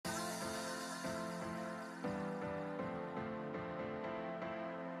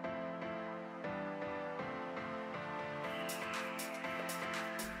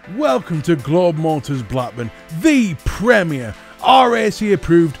Welcome to Globe Motors Blackburn, the premier RAC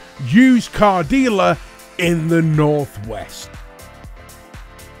approved used car dealer in the Northwest.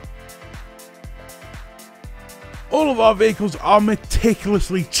 All of our vehicles are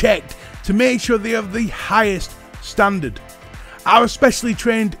meticulously checked to make sure they have the highest standard. Our specially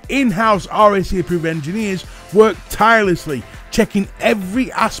trained in-house RAC approved engineers work tirelessly checking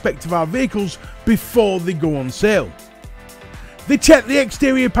every aspect of our vehicles before they go on sale. They check the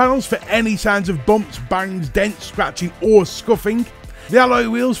exterior panels for any signs of bumps, bangs, dents, scratching or scuffing, the alloy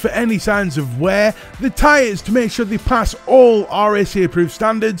wheels for any signs of wear, the tyres to make sure they pass all RAC approved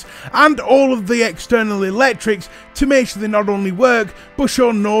standards, and all of the external electrics to make sure they not only work but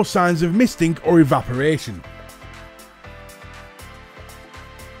show no signs of misting or evaporation.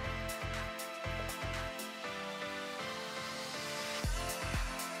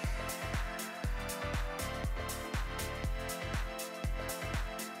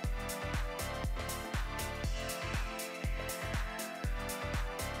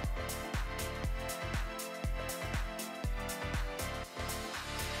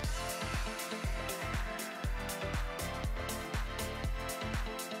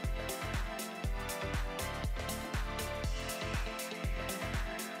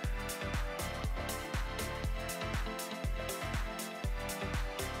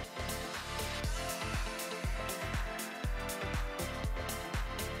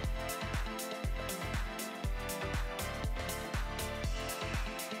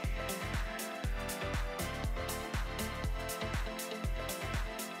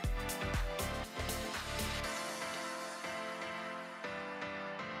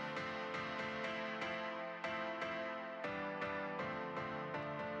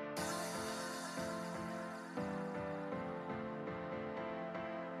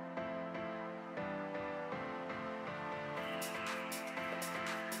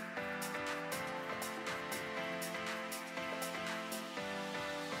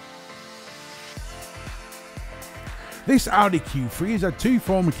 This Audi Q3 has had two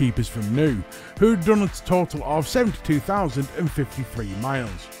former keepers from new, who had done a total of 72,053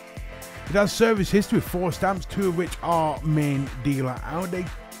 miles. It has service history with 4 stamps, 2 of which are main dealer Audi,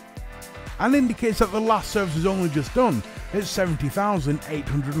 and indicates that the last service was only just done at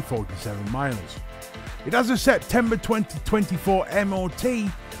 70,847 miles. It has a September 2024 MOT,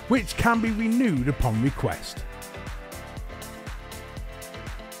 which can be renewed upon request.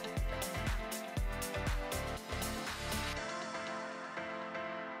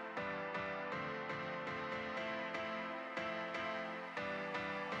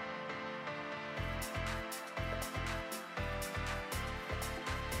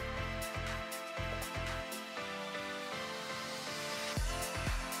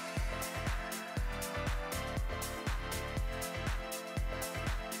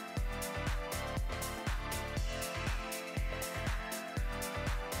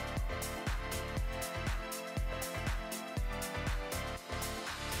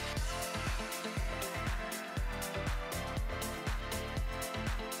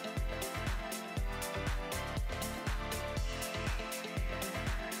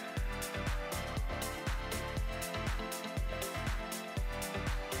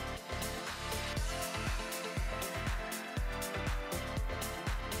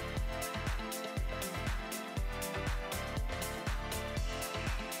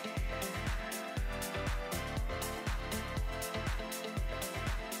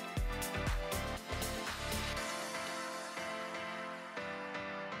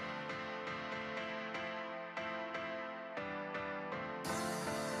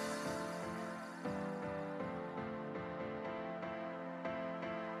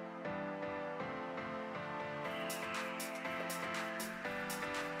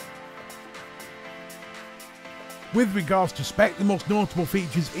 With regards to spec, the most notable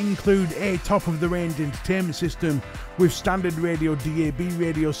features include a top-of-the-range entertainment system with standard radio, DAB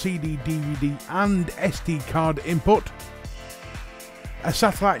radio, CD, DVD and SD card input, a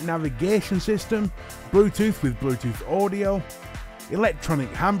satellite navigation system, Bluetooth with Bluetooth audio, electronic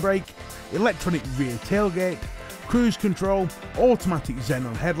handbrake, electronic rear tailgate, cruise control, automatic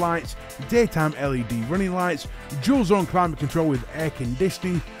xenon headlights, daytime LED running lights, dual zone climate control with air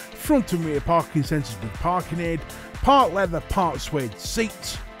conditioning, front and rear parking sensors with parking aid, part leather, part suede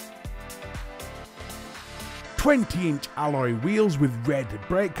seats, 20-inch alloy wheels with red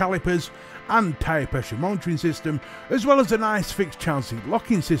brake calipers and tyre pressure monitoring system, as well as a nice fixed child seat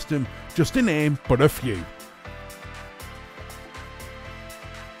locking system, just to name but a few.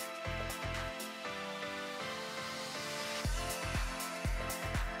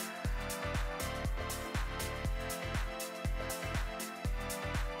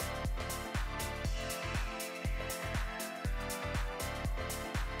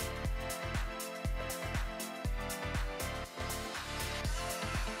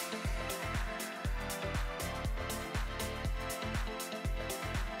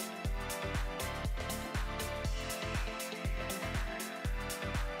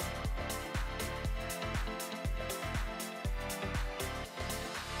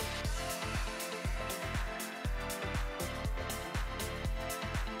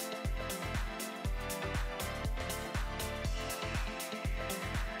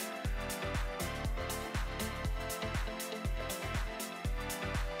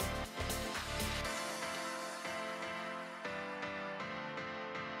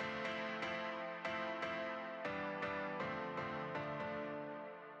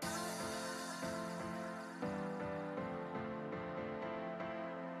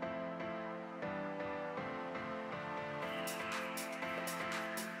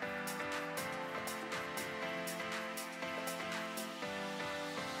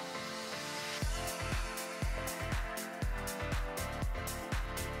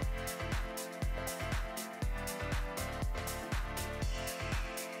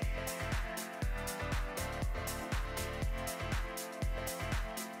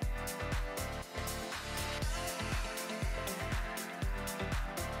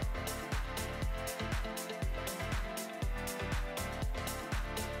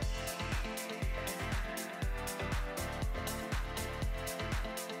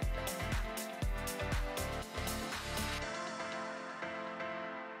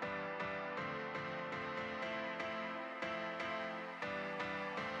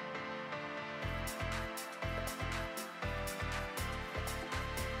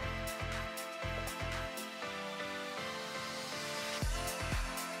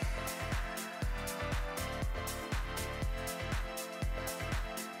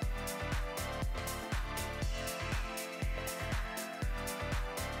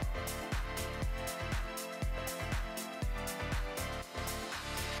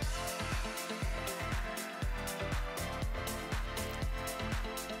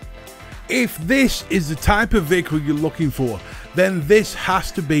 If this is the type of vehicle you're looking for, then this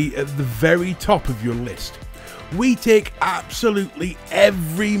has to be at the very top of your list. We take absolutely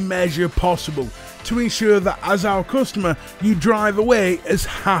every measure possible to ensure that as our customer, you drive away as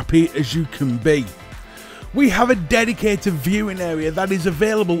happy as you can be. We have a dedicated viewing area that is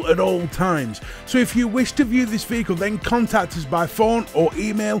available at all times, so if you wish to view this vehicle, then contact us by phone or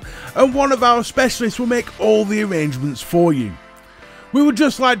email and one of our specialists will make all the arrangements for you. We would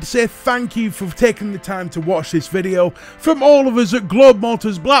just like to say thank you for taking the time to watch this video. From all of us at Globe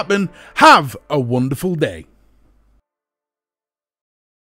Motors Blackburn, have a wonderful day.